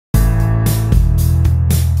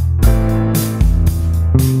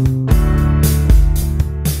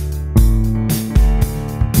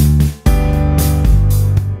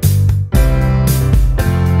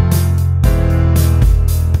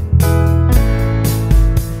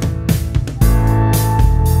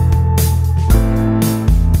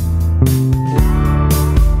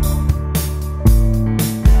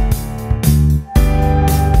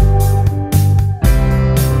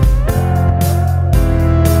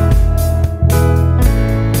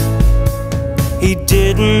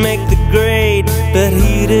great, but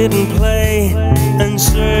he didn't play.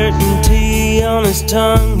 Uncertainty on his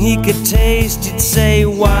tongue, he could taste. He'd say,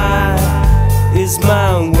 why is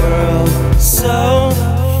my world so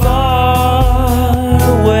far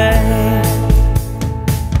away?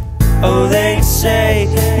 Oh, they'd say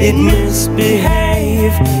he'd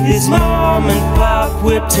misbehave. His mom and pop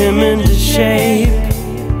whipped him into shape.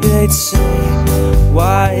 They'd say,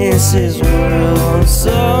 why is his world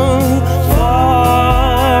so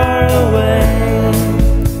far away?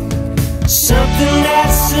 Something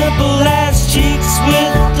as simple as cheeks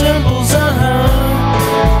with dimples,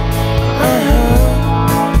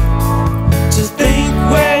 To think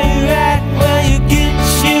where you're at, well, you get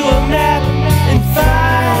you a map and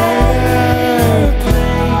find a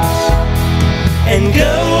place and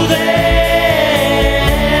go there,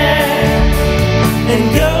 and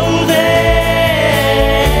go there.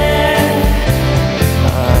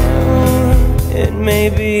 It may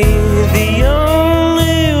be the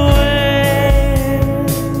only way,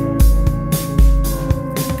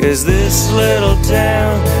 'cause this little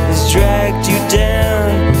town has dragged you down.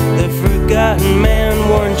 The forgotten man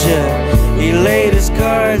warned you, he laid his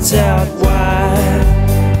cards out. Why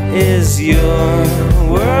is your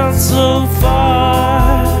world so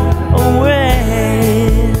far away?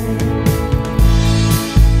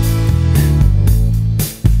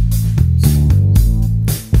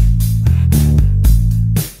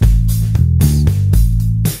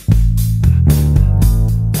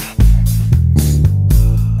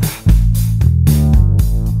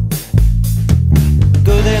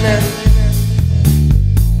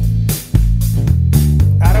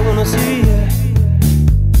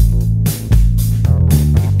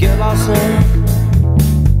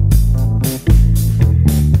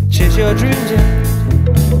 Chase your dreams, yeah.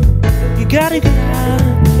 You gotta get out.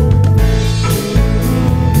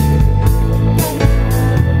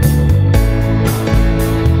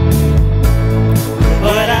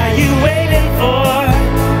 What are you waiting for?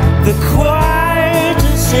 The choir to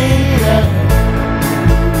sing now.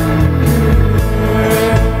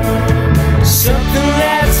 Something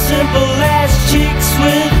as simple as cheeks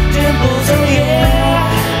with dimples, oh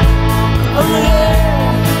yeah, oh yeah.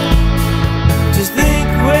 Just think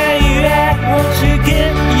where you're at, won't you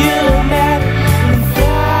get you a map and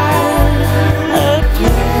find a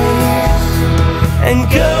place and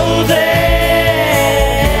go there,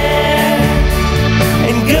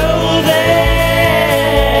 and go there.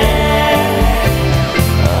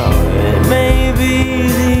 Oh, it may be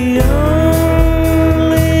the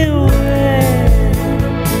only way.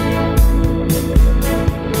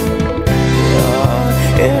 Oh,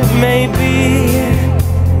 it may be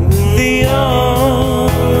the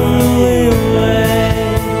only way.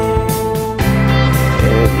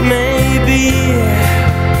 It may be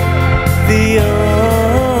the only way.